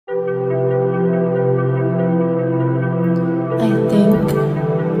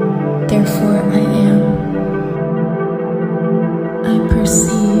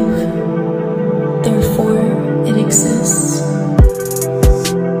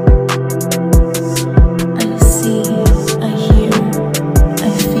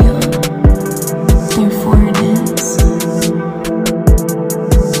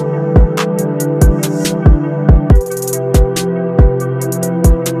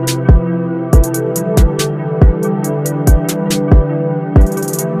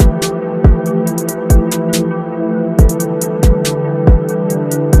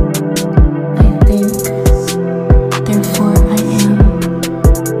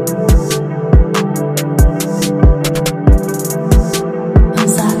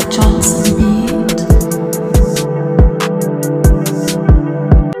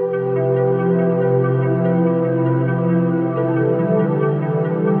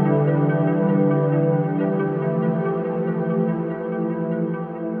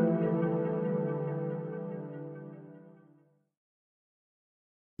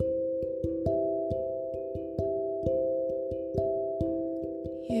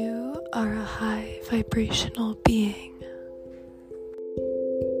You are a high vibrational being.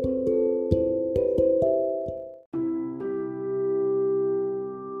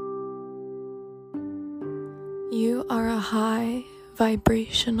 You are a high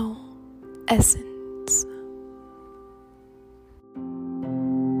vibrational essence.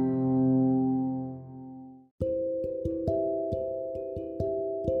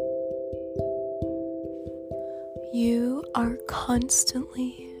 You are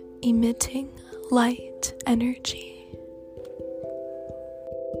constantly emitting light energy.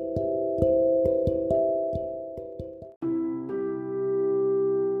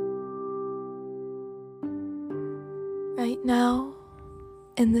 Right now,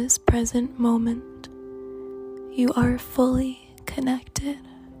 in this present moment, you are fully connected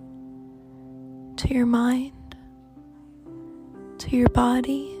to your mind, to your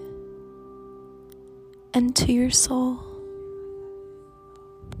body, and to your soul.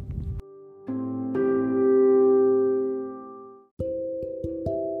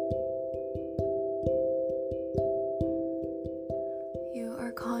 You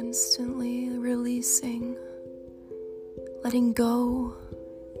are constantly releasing, letting go,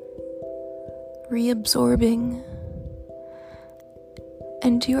 reabsorbing,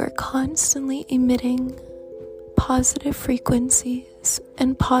 and you are constantly emitting positive frequencies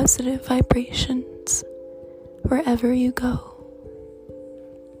and positive vibrations wherever you go.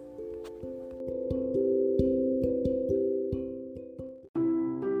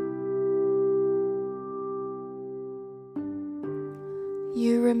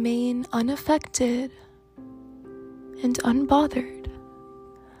 You remain unaffected and unbothered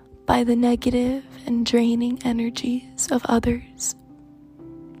by the negative and draining energies of others.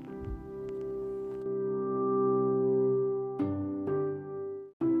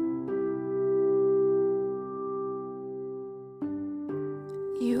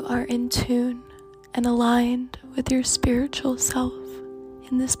 You are in tune and aligned with your spiritual self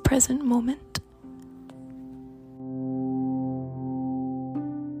in this present moment.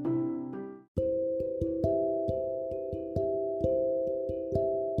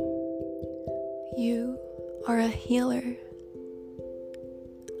 You are a healer,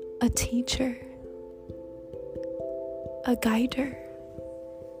 a teacher, a guider.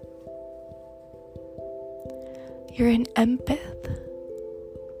 You're an empath.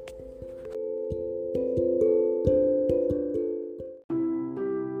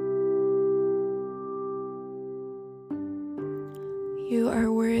 You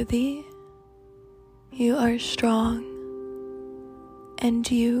are worthy, you are strong, and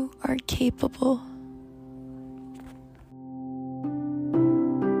you are capable.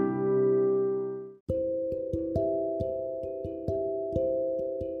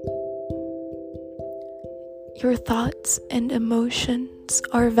 Your thoughts and emotions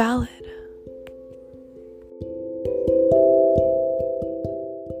are valid.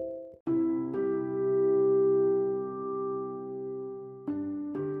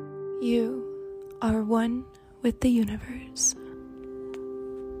 You are one with the universe.